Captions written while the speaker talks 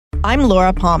I'm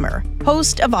Laura Palmer,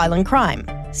 host of Island Crime.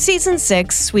 Season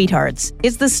 6, Sweethearts,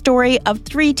 is the story of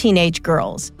 3 teenage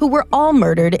girls who were all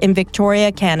murdered in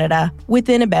Victoria, Canada,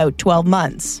 within about 12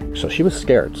 months. So she was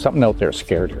scared. Something out there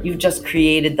scared her. You've just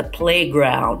created the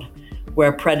playground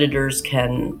where predators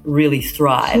can really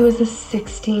thrive. She was a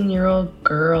 16-year-old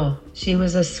girl. She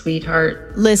was a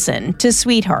sweetheart. Listen to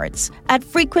Sweethearts at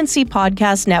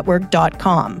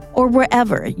frequencypodcastnetwork.com or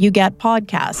wherever you get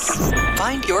podcasts.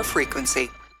 Find your frequency.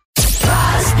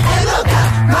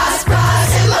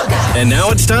 And now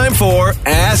it's time for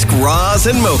Ask Roz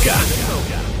and Mocha.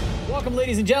 Welcome,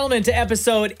 ladies and gentlemen, to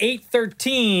episode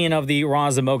 813 of the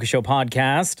Roz and Mocha Show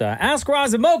podcast. Ask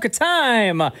Roz and Mocha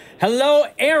time. Hello,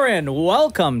 Aaron.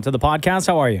 Welcome to the podcast.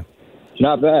 How are you?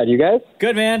 Not bad. You guys?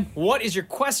 Good, man. What is your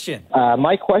question?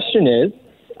 My question is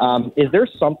there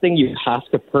something you have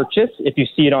to purchase if you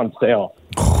see it on sale?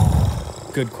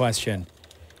 Good question.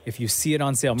 If you see it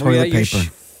on sale. Toilet paper.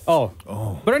 But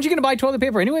aren't you going to buy toilet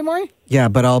paper anyway, Maury? Yeah,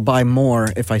 but I'll buy more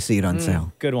if I see it on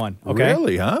sale. Good one. Okay.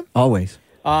 Really, huh? Always.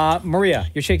 Maria,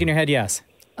 you're shaking your head yes.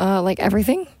 Like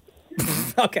everything?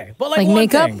 Okay. But like one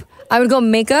makeup? thing. I would go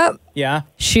makeup, Yeah.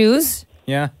 shoes,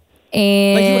 Yeah.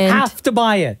 and... Like you have to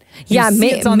buy it. You yeah,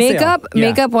 see it's on sale. makeup, Yeah.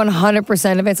 makeup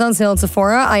 100%. If it's on sale at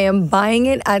Sephora, I am buying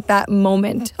it at that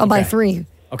moment. I'll buy Okay. 3.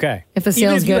 Okay. If the Even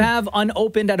sale's if you good. have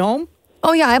unopened at home?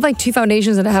 Oh yeah, I have like 2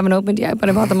 foundations that I haven't opened yet, but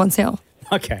I bought them on sale.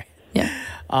 Okay. Yeah.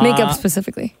 Makeup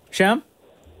specifically. Sham?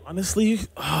 Honestly,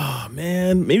 oh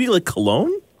man, maybe like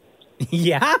cologne.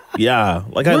 Yeah. Yeah,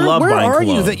 like I love Where buying are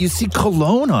cologne. you that you see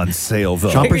cologne on sale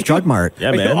though? Shoppers Drug Mart. Yeah,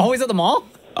 Are you man. always at the mall?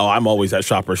 Oh, I'm always at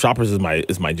Shoppers. Shoppers is my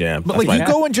jam. But That's like my-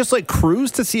 you go and just like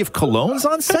cruise to see if cologne's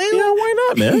on sale? Yeah, why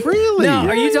not, man? Really? Now,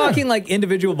 are you talking like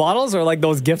individual bottles or like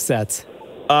those gift sets?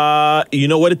 You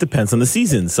know what? It depends on the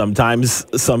season. Sometimes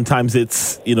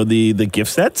it's the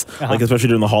gift sets, like especially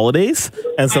during the holidays,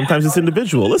 and sometimes it's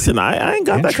individual. Listen, I ain't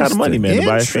got that kind of money, man, to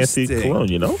buy a fancy Interesting. cologne.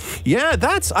 You know? Yeah,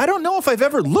 I don't know if I've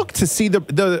ever looked to see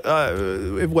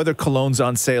the whether cologne's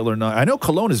on sale or not. I know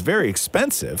cologne is very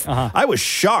expensive. I was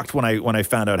shocked when I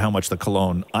found out how much the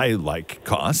cologne I like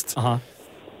cost.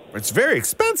 It's very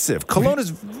expensive. Cologne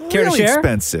is Care to really share?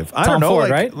 expensive. I Tom don't know, Ford,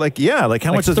 like, right? how Like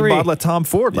much is a 3. bottle of Tom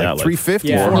Ford? Like Yeah, like $350,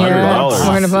 Yeah.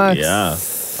 $400. $400. Yeah.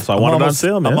 So I want it on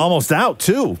sale, man. I'm almost out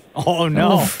too. Oh,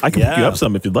 no. I can pick you up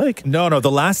some if you'd like. No.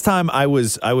 The last time I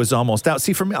was almost out.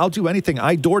 See, for me, I'll do anything.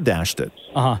 I DoorDashed it.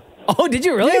 Oh, did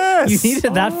you really? Yes. You needed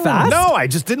it that fast? No, I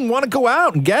just didn't want to go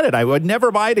out and get it. I would never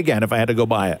buy it again if I had to go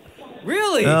buy it.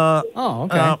 Really? Oh,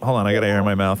 okay. Hold on, I got air in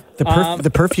my mouth.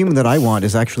 The perfume that I want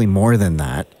is actually more than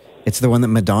that. It's the one that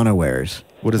Madonna wears.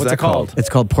 What is What's that it called? It's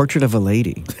called Portrait of a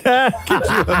Lady.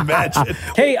 Imagine.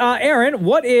 Hey, Aaron,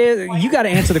 you got to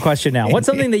answer the question now. What's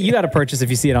something that you got to purchase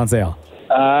if you see it on sale?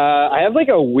 I have like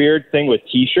a weird thing with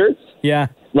T-shirts. Yeah.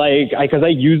 Like, because I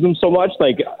use them so much,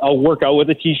 like I'll work out with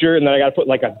a T-shirt and then I got to put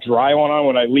like a dry one on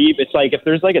when I leave. It's like if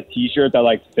there's like a T-shirt that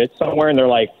like fits somewhere and they're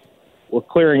like, we're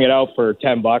clearing it out for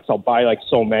 $10, I'll buy like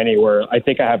so many where I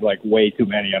think I have like way too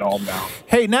many at home now.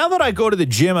 Hey, now that I go to the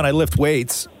gym and I lift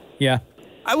weights, Yeah.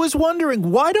 I was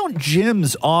wondering, why don't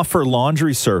gyms offer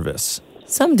laundry service?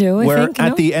 Some do, I Where think.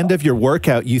 at the end of your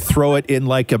workout, you throw it in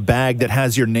like a bag that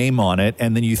has your name on it,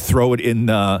 and then you throw it in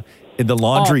the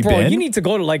laundry bro, bin. you need to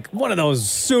go to like one of those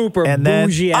super and then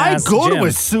bougie I ass go to a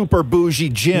gyms. super bougie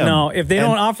gym. No, if they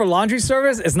don't offer laundry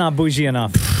service, it's not bougie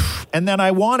enough. And then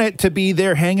I want it to be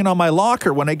there hanging on my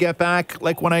locker when I get back,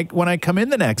 like when I come in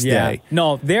the next day.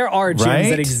 No, there are gyms Right?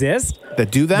 that exist That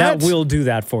do that? that will do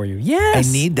that for you. Yes.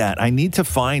 I need that. I need to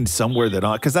find somewhere that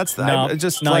because that's No, I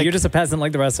just no, like, you're just a peasant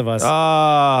like the rest of us.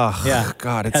 Oh, Yeah,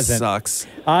 God, it peasant. sucks.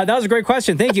 That was a great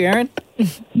question. Thank you, Aaron.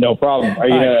 No problem. Are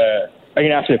you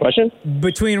gonna ask me a question?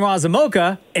 Between Roz and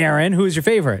Mocha, Aaron, who's your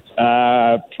favorite?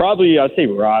 Probably I'd say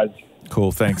Roz.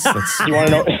 Cool, thanks. That's, You want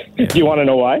to know? Do you want to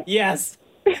know why? Yes.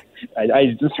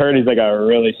 I just heard he's like a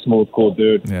really smooth, cool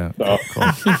dude. Yeah. So.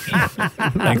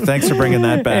 Thanks for bringing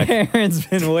that back. Aaron's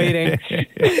been waiting.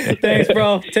 Thanks,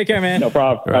 bro. Take care, man. No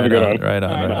problem. Have a good one. Right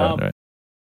on.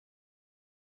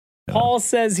 Paul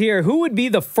says here, who would be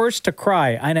the first to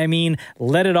cry? And I mean,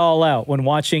 let it all out when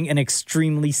watching an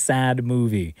extremely sad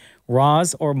movie.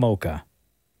 Roz or Mocha?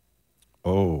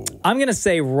 Oh. I'm going to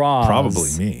say Roz. Probably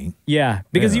me. Yeah,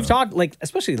 because Yeah. you've talked, like,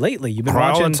 especially lately, you've been Cry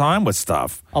all watching the time with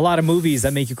stuff. a lot of movies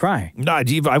that make you cry. No,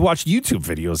 I watch YouTube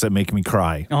videos that make me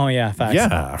cry. Oh, yeah, facts.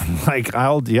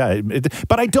 Yeah,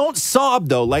 but I don't sob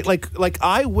though.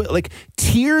 Like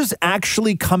tears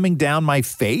actually coming down my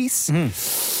face.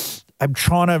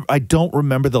 I don't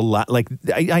remember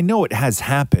I know it has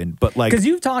happened, but like Because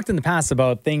you've talked in the past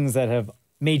about things that have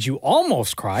made you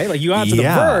almost cry. Like you got to the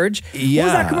verge. What was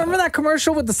that? Remember that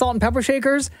commercial with the salt and pepper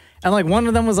shakers? And like one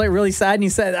of them was like really sad, and he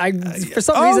said, for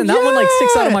some reason that one like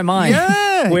sticks out of my mind.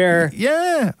 Yeah. Where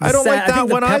I don't like that I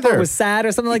think one the pepper either. was sad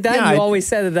or something like that. Yeah, and you always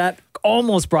said that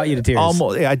almost brought you to tears.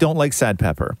 Almost. Yeah, I don't like sad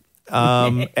pepper.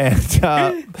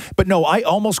 But no, I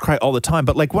almost cry all the time.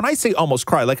 But like when I say almost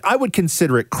cry, like I would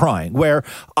consider it crying, where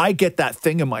I get that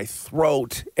thing in my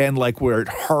throat and like where it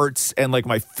hurts and like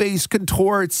my face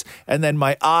contorts and then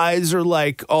my eyes are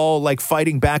like all like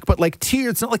fighting back. But like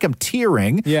tears, it's not like I'm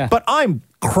tearing. Yeah. But I'm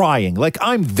crying. Like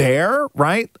I'm there,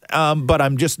 right? But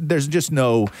I'm just there's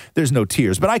no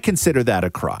tears. But I consider that a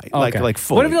cry. Okay. Like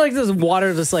fully. What if like this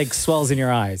water just like swells in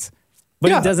your eyes? But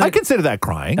yeah, it doesn't. I consider that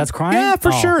crying. That's crying? Yeah,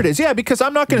 for Oh. sure it is. Yeah, because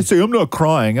I'm not going to say I'm not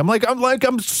crying.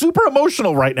 I'm super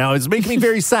emotional right now. It's making me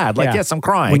very sad. Like, Yeah. yes, I'm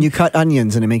crying. When you cut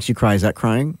onions and it makes you cry, is that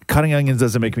crying? Cutting onions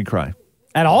doesn't make me cry.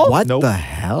 At all? What Nope. the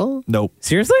hell? Nope.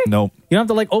 Seriously? Nope. You don't have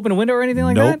to like open a window or anything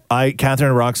like Nope. that? Catherine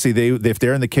and Roxy, if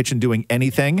they're in the kitchen doing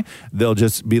anything, they'll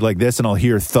just be like this, and I'll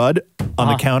hear thud on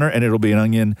the counter, and it'll be an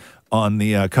onion on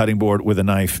the cutting board with a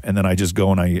knife, and then I just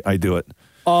go and I do it.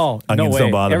 Oh, Onions no way.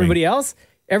 don't bother me. Everybody else?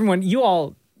 Everyone, you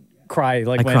all cry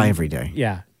like I when... cry every day.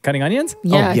 Yeah. Cutting onions?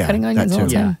 Yeah, cutting onions all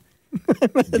the time.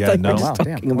 Yeah, no. Wow,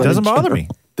 damn. Doesn't bother me.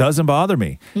 Doesn't bother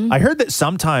me. I heard that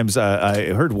sometimes, I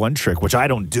heard one trick, which I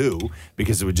don't do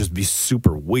because it would just be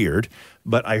super weird.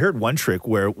 But I heard one trick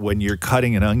where when you're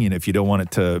cutting an onion, if you don't want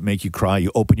it to make you cry,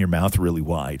 you open your mouth really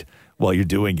wide while you're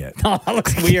doing it. Oh, that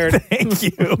looks weird. Thank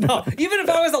you. No, even if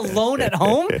I was alone at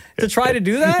home to try to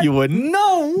do that? You wouldn't?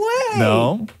 No way.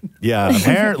 No? Yeah,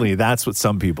 apparently that's what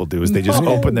some people do is they just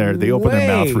open their mouth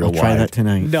real I'll wide. try that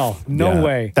tonight. No Yeah.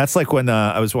 way. That's like when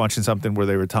I was watching something where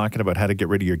they were talking about how to get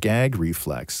rid of your gag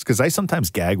reflex. Because I sometimes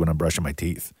gag when I'm brushing my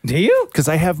teeth. Do you? Because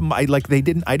I have I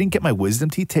didn't get my wisdom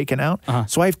teeth taken out,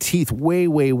 so I have teeth way,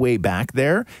 way, way back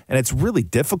there, and it's really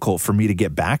difficult for me to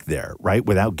get back there, right,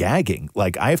 without gagging.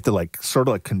 Like I have to like sort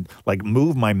of like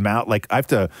move my mouth, like I have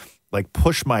to like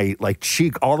push my like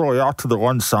cheek all the way out to the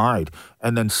one side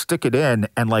and then stick it in,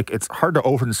 and like it's hard to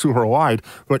open super wide.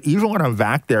 But even when I'm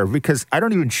back there, because I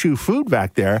don't even chew food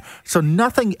back there, so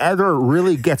nothing ever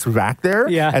really gets back there.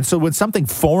 Yeah. And so when something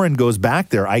foreign goes back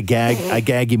there, I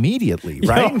gag immediately,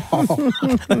 right?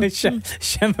 Shem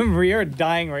and Maria are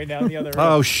dying right now in the other room.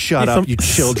 Oh, shut up, you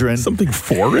children. Something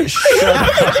foreign?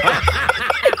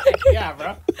 Yeah,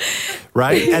 bro.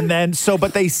 Right? And then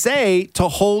but they say to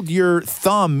hold your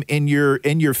thumb in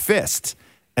your fist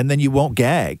and then you won't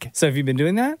gag. So have you been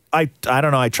doing that? I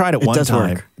don't know. I tried it one does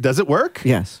time. work. Does it work?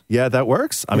 Yes. Yeah, that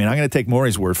works. I mean, I'm going to take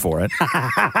Maury's word for it.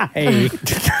 Hey.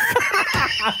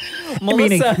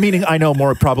 Melissa. meaning I know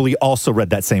Maury probably also read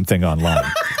that same thing online.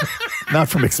 Not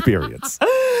from experience.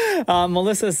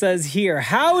 Melissa says here,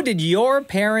 how did your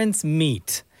parents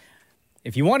meet?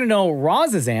 If you want to know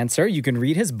Roz's answer, you can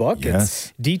read his book. Yes.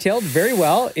 It's detailed very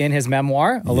well in his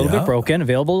memoir, A Little Bit Broken,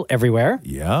 available everywhere.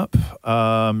 Yep.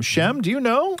 Shem, do you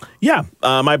know? Yeah,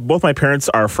 both my parents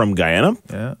are from Guyana,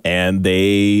 Yeah. and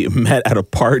they met at a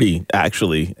party.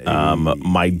 Actually,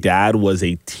 my dad was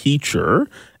a teacher.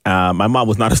 My mom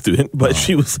was not a student, but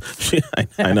she was.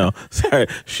 I know. Sorry,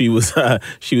 she was at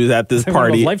this Like one of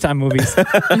party. those Lifetime movies.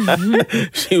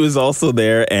 She was also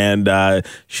there, and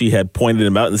she had pointed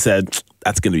him out and said,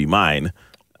 "That's going to be mine."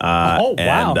 Oh,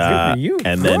 wow. Good for you.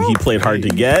 And then he played hard to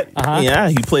get. Yeah,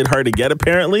 he played hard to get.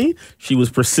 Apparently, she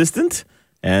was persistent.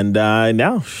 And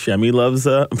now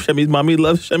Shemmy's mommy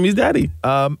loves Shemmy's daddy.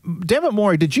 Damn it,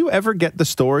 Maury, did you ever get the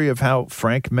story of how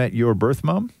Frank met your birth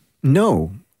mom?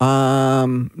 No.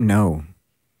 No.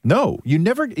 No, you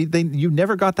never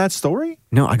got that story?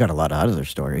 No, I got a lot of other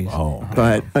stories. Oh.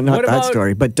 But not What that about-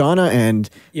 story. But Donna and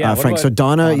Yeah, what Frank. So about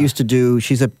Donna used to do,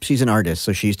 she's an artist.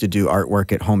 So she used to do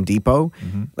artwork at Home Depot,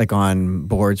 like on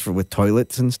boards with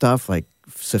toilets and stuff, like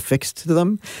affixed to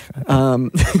them.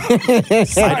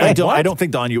 I don't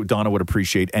think Donna would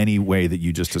appreciate any way that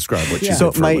you just described what she Yeah. did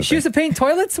So for a my- living. She used to paint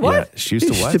toilets? What? Yeah, she used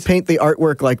to She what? used to paint the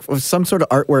artwork, like some sort of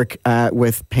artwork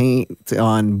with paint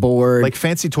on board. Like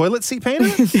fancy toilet seat painter?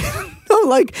 No,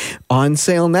 like on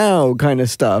sale now kind of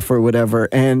stuff or whatever.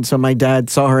 And so my dad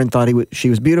saw her and thought she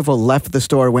was beautiful, left the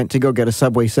store, went to go get a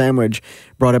Subway sandwich,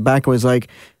 brought it back and was like,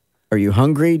 "Are you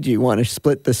hungry? Do you want to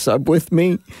split the sub with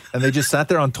me?" And they just sat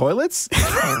there on toilets? They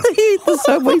ate the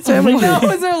Subway sandwich. That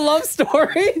was their love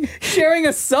story? Sharing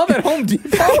a sub at Home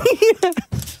Depot?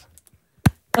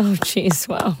 Oh, jeez.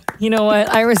 Wow. You know what?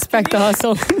 I respect the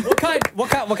hustle. What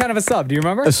kind of a sub? Do you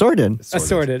remember? Assorted.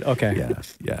 Assorted. Okay.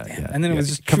 Yeah. And then it was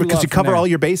just true because love you from cover there. all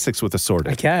your basics with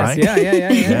assorted. I guess. Right?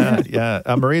 Yeah.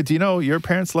 Yeah. Maria, do you know your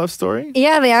parents' love story?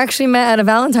 Yeah, they actually met at a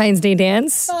Valentine's Day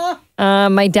dance.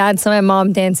 My dad saw my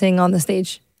mom dancing on the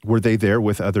stage. Were they there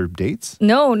with other dates?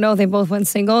 No, they both went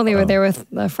single. They were there with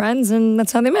friends, and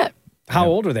that's how they met. How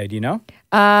old are they? Do you know?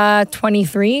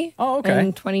 23. Oh, okay.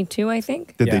 And 22, I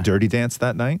think. Did they dirty dance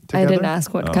that night together? I didn't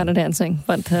ask what kind of dancing,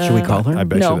 but Should we call her? I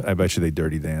bet No. I bet you they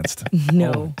dirty danced.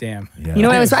 No. Oh, damn. Yeah. You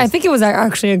know, I think it was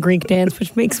actually a Greek dance,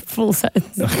 which makes full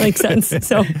sense. Like sense.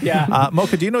 So Yeah.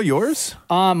 Mocha, do you know yours?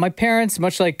 My parents,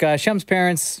 much like Shem's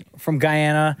parents from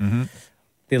Guyana,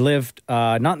 they lived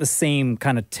not in the same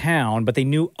kind of town, but they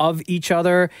knew of each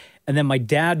other. And then my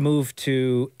dad moved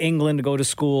to England to go to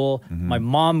school. My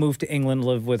mom moved to England to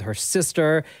live with her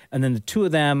sister. And then the two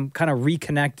of them kind of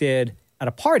reconnected at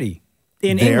a party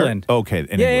in There? England. Okay,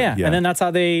 in yeah, England, yeah. And then that's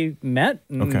how they met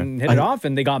and hit it off.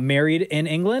 And they got married in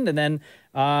England and then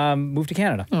moved to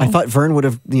Canada. I thought Vern would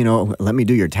have, let me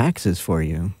do your taxes for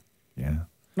you. Yeah.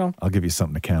 No. I'll give you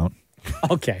something to count.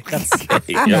 Okay,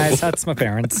 guys, that's my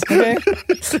parents. Okay.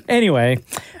 Anyway,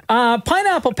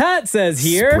 Pineapple Pat says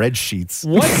here, Spreadsheets.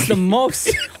 what's the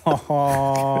most?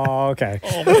 Oh, okay.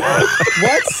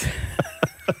 What's?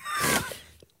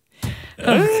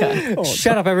 Okay.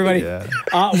 Shut up, everybody.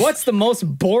 What's the most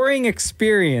boring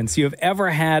experience you have ever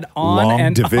had on Long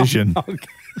and division.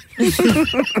 Okay.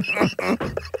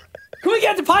 Can we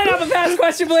get to Pineapple Pat's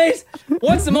question, please?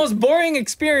 What's the most boring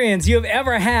experience you have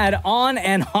ever had on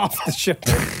and off the show?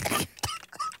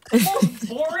 Most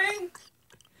boring?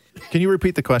 Can you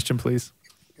repeat the question, please?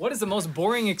 What is the most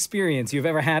boring experience you've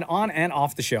ever had on and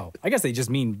off the show? I guess they just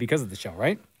mean because of the show,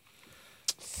 right?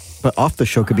 But off the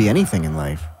show could be anything in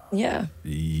life. yeah.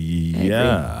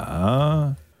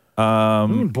 Yeah.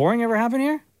 Boring ever happen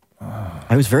here?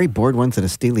 I was very bored once at a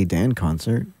Steely Dan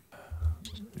concert.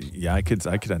 Yeah, I could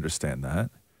understand that.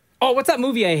 Oh, what's that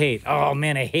movie I hate? Oh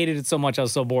man, I hated it so much. I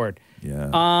was so bored. Yeah.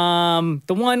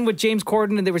 The one with James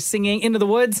Corden and they were singing Into the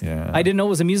Woods. Yeah. I didn't know it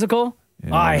was a musical.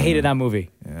 Oh, I hated that movie.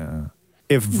 Yeah.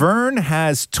 If Vern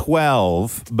has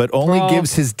 12 but only Bro.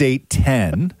 gives his date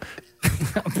 10,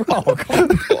 Bro, come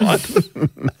on.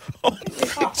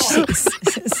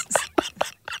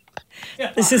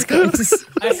 This is good.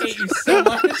 I hate you so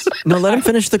much. No, let him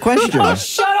finish the question. Oh,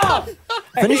 shut up!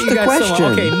 I Finish hate the you guys so much.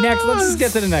 question. Okay, next. Let's just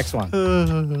get to the next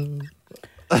one.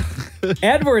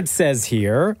 Edward says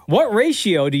here, what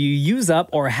ratio do you use up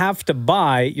or have to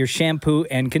buy your shampoo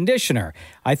and conditioner?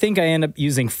 I think I end up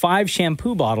using 5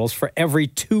 shampoo bottles for every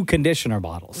 2 conditioner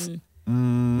bottles.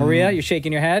 Maria, you're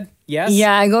shaking your head? Yes?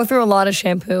 Yeah, I go through a lot of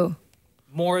shampoo.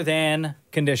 More than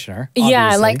conditioner. Yeah,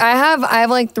 obviously. like I have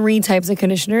like 3 types of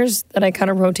conditioners that I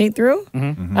kind of rotate through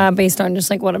based on just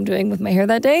like what I'm doing with my hair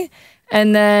that day.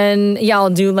 And then, I'll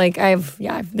do like, I have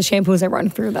the shampoos, I run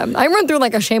through them. I run through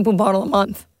like a shampoo bottle a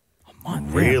month.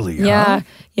 really? Yeah,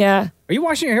 yeah. Are you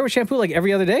washing your hair with shampoo like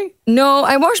every other day? No,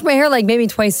 I wash my hair like maybe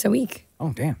twice a week.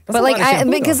 Oh, damn. That's But a like, lot of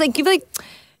shampoo, because though. like, you like,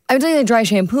 I'm doing like dry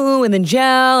shampoo and then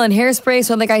gel and hairspray.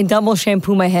 So like, I double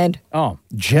shampoo my head. Oh.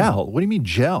 Gel? What do you mean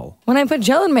gel? When I put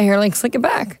gel in my hair, like slick it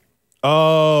back.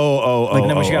 Like,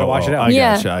 then we should gotta wash it out. I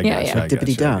Yeah, gotcha, I yeah, gotcha, yeah. I gotcha,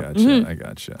 Dippity-dop. I gotcha, I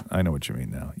gotcha. I know what you mean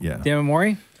now. Yeah. Damn,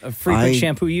 Maury, a frequent I-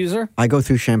 shampoo user? I go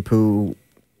through shampoo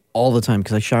all the time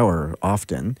because I shower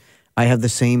often. I have the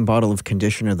same bottle of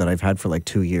conditioner that I've had for like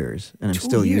 2 years, and I'm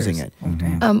still using it. Oh,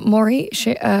 damn. Maury,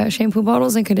 shampoo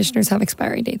bottles and conditioners have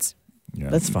expiry dates. Yeah.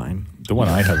 That's fine. The one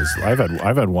I have is I've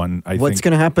had one. I What's think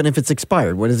going to happen if it's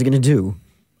expired? What is it going to do?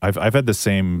 I've had the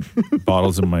same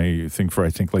bottles in my thing for I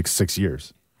think like 6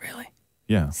 years. Really?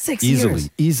 Yeah, 6 easily, years?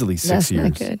 easily 6 That's years.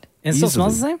 not good. And it still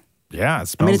smells the same? Yeah, it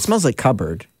smells. I mean, it smells like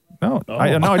cupboard. No,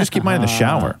 I just keep mine in the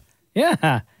shower.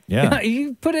 Yeah. Yeah.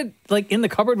 You put it like in the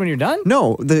cupboard when you're done?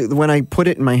 No, when I put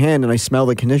it in my hand and I smell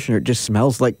the conditioner, it just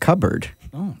smells like cupboard.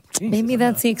 Oh, geez. Maybe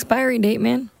that's the expiry date,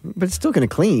 man. But it's still going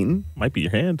to clean. Might be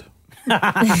your hand.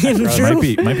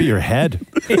 might be your head.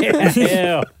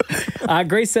 Ew.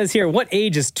 Grace says here, what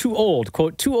age is too old?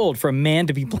 Quote, too old for a man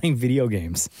to be playing video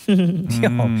games.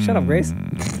 Yo, shut up, Grace.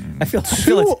 I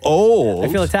feel old. I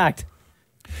feel attacked.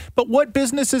 But what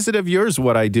business is it of yours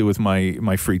what I do with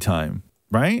my free time,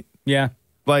 right? Yeah.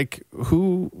 Like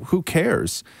who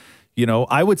cares? You know,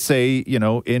 I would say, you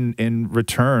know, in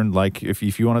return, like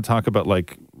if you want to talk about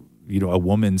like, you know, a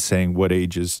woman saying what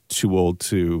age is too old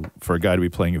for a guy to be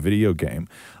playing a video game,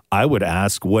 I would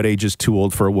ask what age is too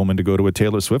old for a woman to go to a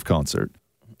Taylor Swift concert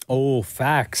Oh,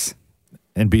 facts.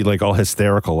 and be like all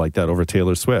hysterical like that over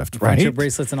Taylor Swift, right? Friendship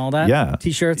bracelets and all that. Yeah.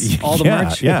 T-shirts, all the Yeah,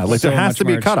 merch. Yeah, like So there has much to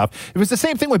be a merch. cutoff. It was the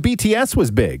same thing when BTS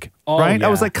was big, Oh, right? I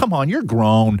was yeah. like, come on, you're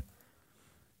grown.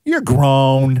 You're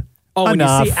grown. Oh, when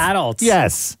Enough. you see adults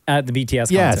Yes. at the BTS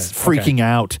concert. Yes, freaking Okay.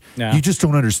 out. Yeah. You just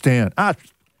don't understand.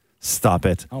 Stop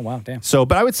it. Oh, wow. Damn. So,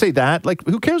 but I would say that, like,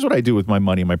 who cares what I do with my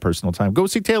money and my personal time? Go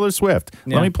see Taylor Swift.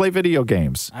 Yeah. Let me play video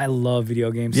games. I love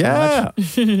video games Yeah.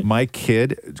 so much. My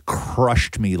kid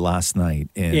crushed me last night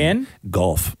in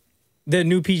golf. The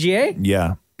new PGA?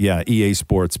 Yeah. Yeah. EA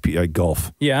Sports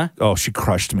golf. Yeah. Oh, she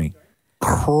crushed me.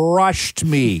 Crushed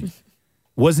me.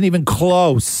 Wasn't even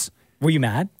close. Were you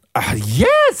mad?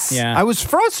 Yes. Yeah. I was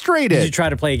frustrated. Did you try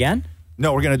to play again?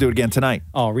 No, we're going to do it again tonight.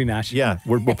 Oh, rematch. Yeah.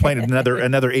 We're playing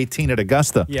another 18 at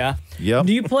Augusta. Yeah. Yep.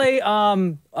 Do you play,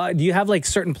 do you have like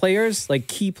certain players, like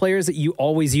key players that you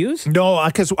always use? No,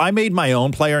 because I made my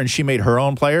own player and she made her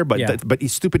own player, but Yeah. but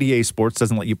stupid EA Sports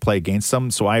doesn't let you play against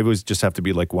them, so I always just have to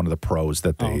be like one of the pros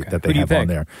that they Who do you have on pick?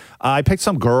 there. I picked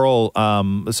some girl,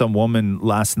 some woman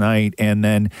last night, and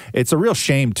then it's a real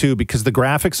shame too because the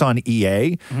graphics on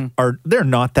EA they're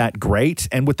not that great,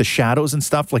 and with the shadows and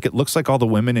stuff, like it looks like all the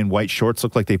women in white shorts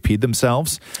look like they peed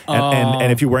themselves,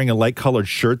 and if you're wearing a light colored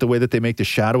shirt, the way that they make the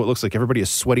shadow, it looks like everybody has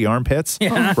sweaty armpits,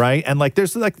 right? And like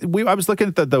there's like I was looking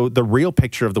at the real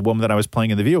picture of the woman that I was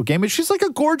playing in the video game, and she's like a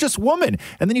gorgeous woman,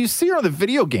 and then you see her on the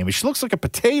video game, and she looks like a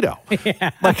potato.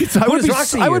 Like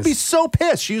I would be so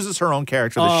pissed. She uses her own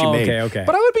character that she made. Okay.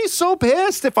 But I would be so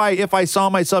pissed if I saw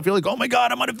myself. You're like, oh my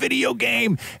god, I'm on a video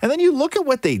game, and then you look at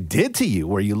what they did to you,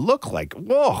 where you look like,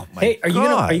 whoa, my Hey, are you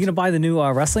God. gonna buy the new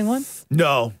wrestling one?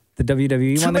 No. The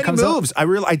WWE Too one that many comes moves.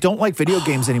 I don't like video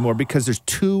games anymore because there's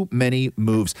too many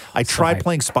moves. I tried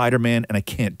playing Spider-Man and I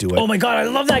can't do it. Oh my god, I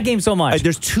love that game so much.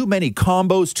 There's too many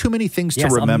combos, too many things Yes,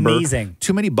 to remember. amazing.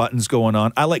 Too many buttons going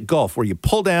on. I like golf where you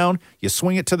pull down, you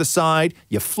swing it to the side,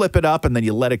 you flip it up, and then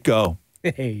you let it go.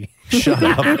 Hey. Shut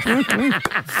up.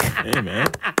 Hey, man.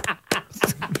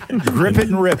 Grip it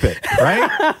and rip it,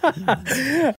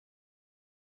 right?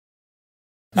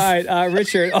 All right,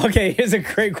 Richard. Okay, here's a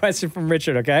great question from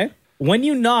Richard, okay? When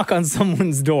you knock on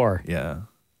someone's door,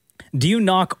 do you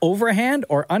knock overhand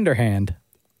or underhand?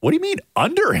 What do you mean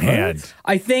underhand?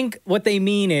 I think what they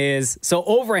mean is, so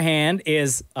overhand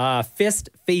is fist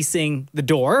facing the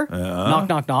door. Knock,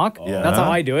 knock, knock. Yeah. That's how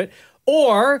I do it.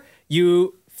 Or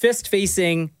you fist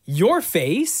facing your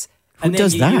face. And Who then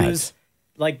does you that? use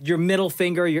like your middle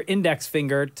finger, your index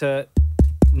finger to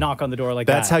knock on the door like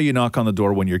That's that. how you knock on the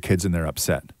door when your kid's in there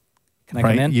upset. Can I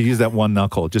right? come in? You use that one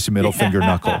knuckle, just your middle finger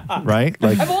knuckle, right?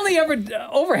 Like, I've only ever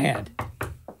overhand.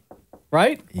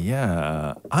 Right?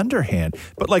 yeah, underhand.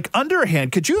 But like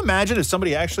underhand, could you imagine if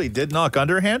somebody actually did knock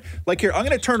underhand? Like here, I'm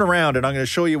going to turn around and I'm going to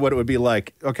show you what it would be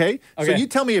like, okay? So Okay. you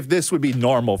tell me if this would be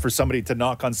normal for somebody to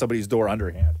knock on somebody's door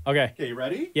underhand. Okay. Okay, you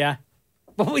ready? Yeah.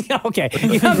 Okay.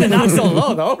 You have to knock so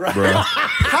low, though.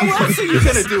 How else are you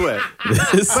going to do it?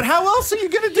 But how else are you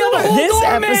going to do it? This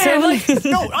door, man, episode.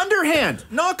 No, underhand.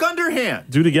 Knock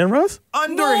underhand. Do it again, Russ?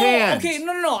 Underhand. No, okay,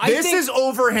 no. This is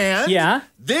overhand. Yeah.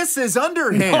 This is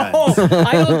underhand. Oh,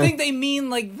 I don't think they mean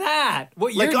like that.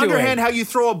 What Like you're underhand, doing. how you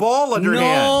throw a ball underhand.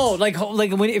 No, like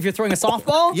when, if you're throwing a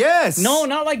softball? Yes. No,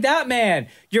 not like that, man.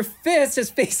 Your fist is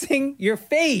facing your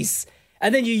face.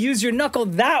 And then you use your knuckle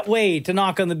that way to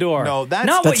knock on the door. No, that's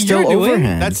not what still you're doing.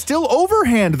 overhand. That's still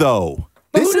overhand, though.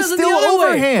 But This who is does it still the other way?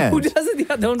 overhand. Who does it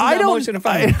the other? Don't do I that motion in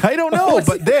front of me. I don't know,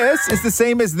 but this is the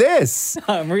same as this,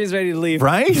 Maria's ready to leave.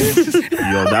 right? Yo,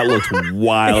 that looked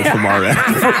wild from our end.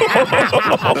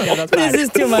 This is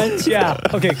too much. Yeah.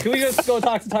 Okay, can we just go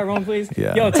talk to Tyrone, please?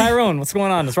 Yeah. Yo, Tyrone, what's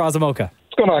going on? It's Razamoka.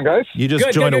 What's going on, guys? You just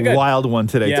Good, joined good, good, a good. wild one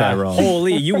today, Yeah. Tyrone.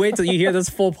 Holy, you wait till you hear this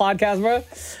full podcast,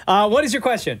 bro. What is your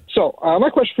question? So, my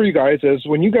question for you guys is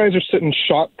when you guys are sitting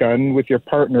shotgun with your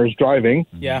partners driving,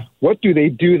 Yeah. what do they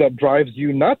do that drives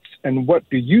you nuts, and what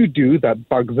do you do that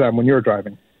bugs them when you're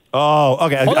driving? Oh,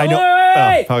 okay. Hold I on, know.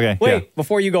 wait. Oh, okay. Wait, yeah.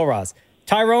 before you go, Roz.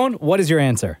 Tyrone, what is your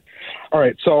answer? All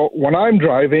right, so when I'm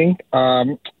driving,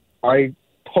 I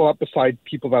pull up beside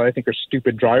people that I think are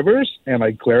stupid drivers, and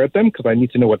I glare at them because I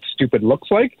need to know what stupid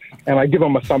looks like, and I give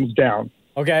them a thumbs down.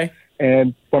 Okay.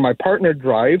 And when my partner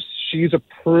drives, she's a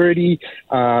pretty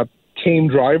tame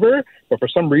driver, but for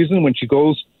some reason, when she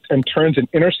goes and turns in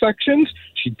intersections,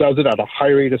 she does it at a high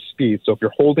rate of speed. So if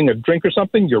you're holding a drink or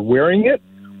something, you're wearing it,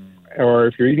 or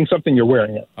if you're eating something, you're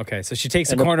wearing it. Okay, so she takes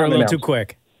the And it's corner a little too unannounced.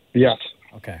 quick. Yes.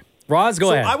 Okay. Roz, go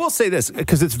So ahead. I will say this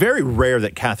because it's very rare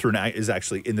that Catherine is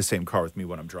actually in the same car with me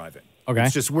when I'm driving. Okay.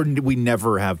 It's just we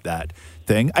never have that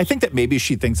thing. I think that maybe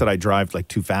she thinks that I drive like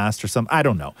too fast or something. I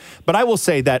don't know. But I will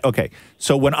say that, okay,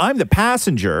 so when I'm the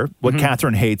passenger, what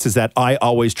Catherine hates is that I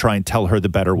always try and tell her the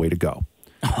better way to go.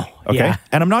 Okay. yeah.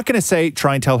 And I'm not going to say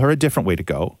try and tell her a different way to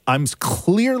go. I'm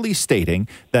clearly stating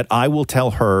that I will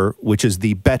tell her which is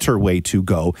the better way to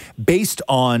go based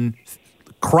on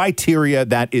criteria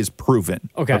that is proven.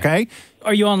 Okay. Okay.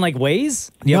 Are you on like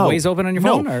Waze? Do you have Waze open on your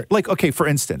phone? No. Or? Like, okay, for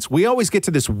instance, we always get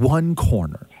to this one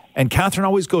corner And Catherine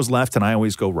always goes left and I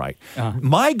always go right.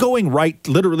 My going right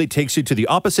literally takes you to the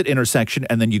opposite intersection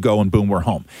and then you go and boom, we're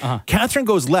home. Catherine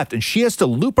goes left and she has to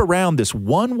loop around this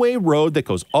one-way road that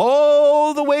goes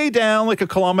all the way down like 1.5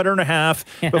 kilometers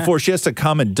before she has to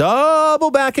come and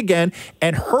double back again.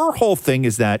 And her whole thing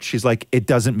is that she's like, it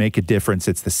doesn't make a difference.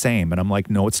 It's the same. And I'm like,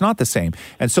 no, it's not the same.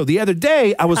 And so the other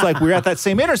day I was like, we're at that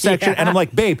same intersection and I'm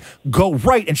like, babe, go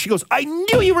right. And she goes, I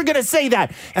knew you were going to say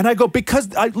that. And I go,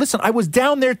 because listen, I was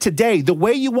down there today. The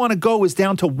way you want to go is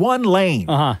down to one lane.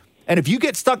 And if you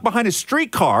get stuck behind a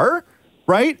streetcar,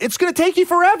 right, it's going to take you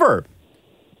forever.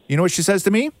 You know what she says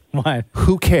to me? What?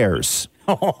 Who cares?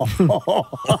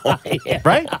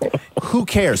 Right? Who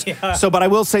cares? So, but I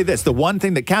will say this. The one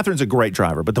thing that Catherine's a great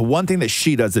driver, but the one thing that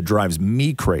she does that drives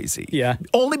me crazy.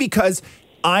 Only because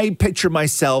I picture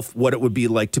myself what it would be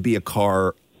like to be a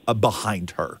car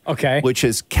behind her. Which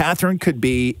is Catherine could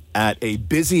be at a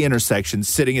busy intersection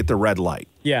sitting at the red light.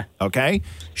 Okay?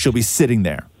 She'll be sitting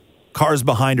there. Cars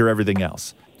behind her, everything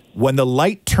else. When the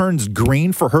light turns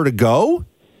green for her to go,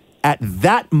 at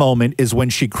that moment is when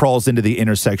she crawls into the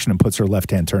intersection and puts her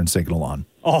left-hand turn signal on.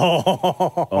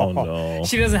 Oh no.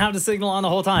 She doesn't have the signal on the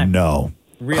whole time. No.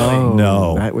 Really?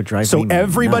 No. That would drive So me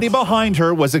everybody nuts. behind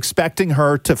her was expecting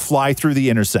her to fly through the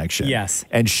intersection. Yes.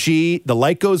 And the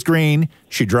light goes green.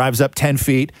 She drives up 10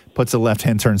 feet, puts a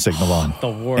left-hand turn signal on. The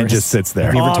worst. And just sits there.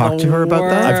 Have you ever talked to her about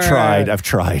that? I've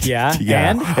tried. Yeah?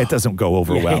 Yeah. And? It doesn't go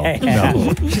over well.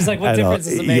 No. She's like, what difference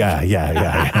does it make? Yeah.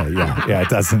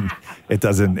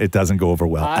 It doesn't go over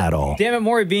well at all. Damn it,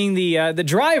 Maury, being the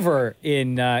driver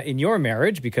in your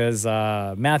marriage, because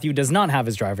Matthew does not have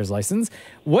his driver's license.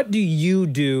 What do you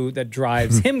do that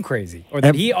drives him crazy, or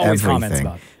that he always comments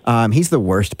about? He's the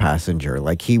worst passenger.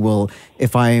 Like he will,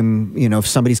 if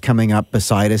somebody's coming up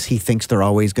beside us, he thinks they're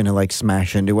always going to like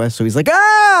smash into us. So he's like,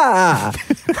 ah!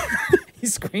 He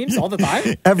screams all the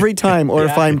time? Every time. Or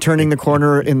if I'm turning the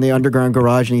corner in the underground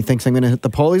garage and he thinks I'm going to hit the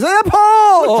pole, he's like,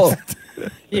 pole!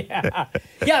 Yeah,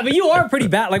 but you are pretty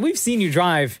bad. Like, we've seen you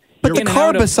drive. But the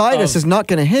car beside us is not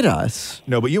going to hit us.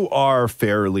 No, but you are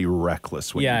fairly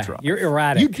reckless when you drive. You're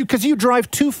erratic. Because you drive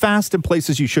too fast in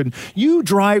places you shouldn't. You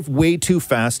drive way too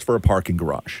fast for a parking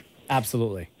garage.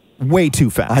 Absolutely. Way too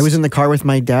fast. I was in the car with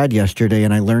my dad yesterday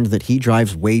and I learned that he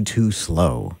drives way too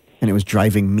slow. And it was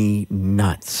driving me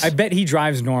nuts. I bet he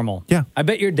drives normal. Yeah. I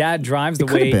bet your dad drives the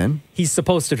could've way been. he's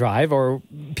supposed to drive, or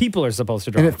people are supposed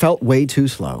to drive. And it felt way too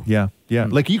slow. Yeah.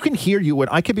 Like you can hear you when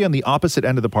I could be on the opposite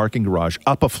end of the parking garage,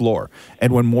 up a floor,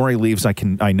 and when Maury leaves,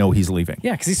 I know he's leaving.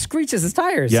 Yeah, because he screeches his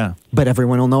tires. Yeah. But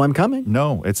everyone will know I'm coming.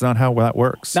 No, it's not how that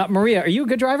works. Now, Maria, are you a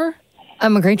good driver?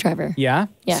 I'm a great driver. Yeah?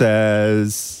 Yeah.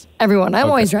 Says Everyone. I'm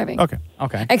always driving. Okay.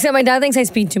 Except my dad thinks I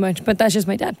speed too much, but that's just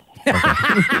my dad.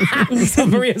 So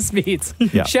Maria speeds.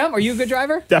 Yeah. Shem, are you a good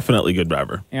driver? Definitely good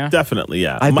driver. Yeah? Definitely,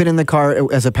 yeah. I've been in the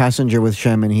car as a passenger with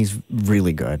Shem, and he's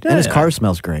really good. And his Yeah. car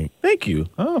smells great. Thank you.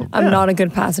 Oh, I'm not a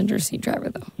good passenger seat driver,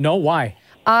 though. No, why?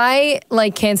 I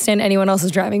can't stand anyone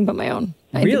else's driving but my own.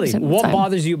 90% Really? of the What time.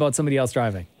 bothers you about somebody else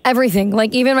driving? Everything.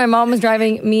 Like, even my mom was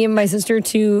driving me and my sister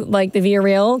to, the Via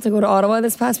Real to go to Ottawa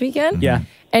this past weekend. Yeah.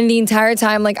 And the entire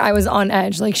time, I was on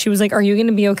edge. Like, she was like, are you going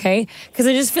to be okay? Because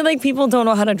I just feel like people don't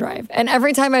know how to drive. And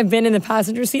every time I've been in the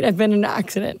passenger seat, I've been in an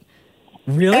accident.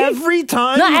 Really? Every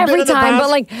time? Not you've been every in the time, pas-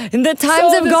 but the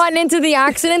times I've gotten into the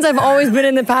accidents, I've always been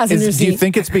in the passenger Do seat. you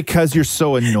think it's because you're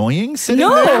so annoying sitting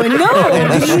No, there?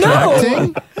 And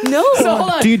distracting? No. So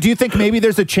hold on. Do you think maybe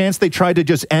there's a chance they tried to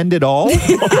just end it all?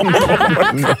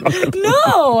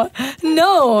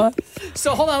 No.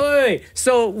 So hold on, wait.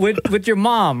 So with your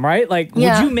mom, right?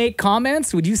 Yeah. Would you make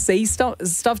comments? Would you say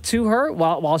stuff to her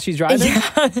while she's driving?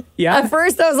 Yeah. At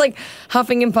first, I was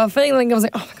huffing and puffing. I was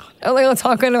like, oh my God. I was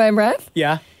talking under my breath.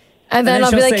 Yeah. And then I'll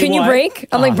be she'll like, say can you what? brake?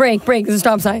 I'm like, brake. There's a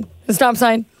stop sign. There's a stop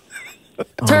sign.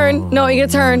 Turn. No, you get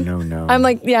a turn. No. I'm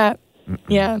like, yeah.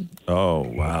 Yeah. Oh,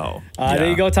 wow. There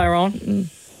you go, Tyrone.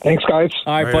 Thanks, guys.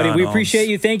 All right, Right buddy. on, We Holmes. appreciate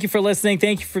you. Thank you for listening.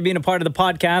 Thank you for being a part of the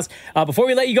podcast. Before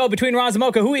we let you go, between Roz and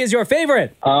Mocha, who is your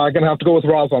favorite? I'm going to have to go with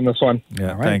Roz on this one.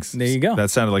 Yeah, right. thanks. There you go. That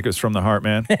sounded like it was from the heart,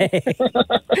 man.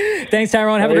 Thanks,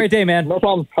 Tyrone. Have a great day, man. No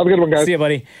problem. Have a good one, guys. See you,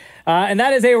 buddy. And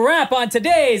that is a wrap on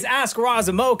today's Ask Roz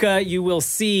and Mocha. You will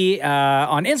see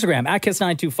on Instagram at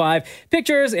Kiss925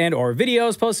 pictures and or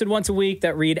videos posted once a week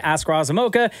that read Ask Roz and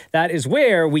Mocha. That is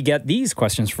where we get these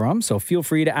questions from. So feel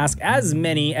free to ask as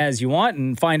many as you want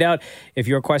and find out if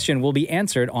your question will be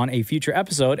answered on a future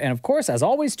episode. And of course, as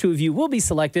always, 2 of you will be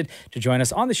selected to join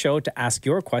us on the show to ask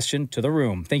your question to the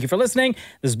room. Thank you for listening.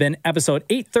 This has been episode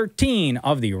 813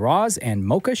 of the Roz and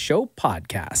Mocha Show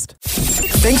podcast.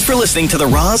 Thanks for listening to the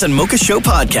Roz and and Mocha Show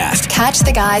podcast. Catch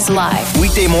the guys live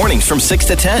Weekday mornings from 6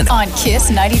 to 10 on Kiss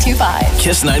 92.5.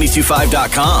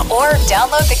 Kiss925.com. Or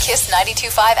download the Kiss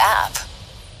 92.5 app.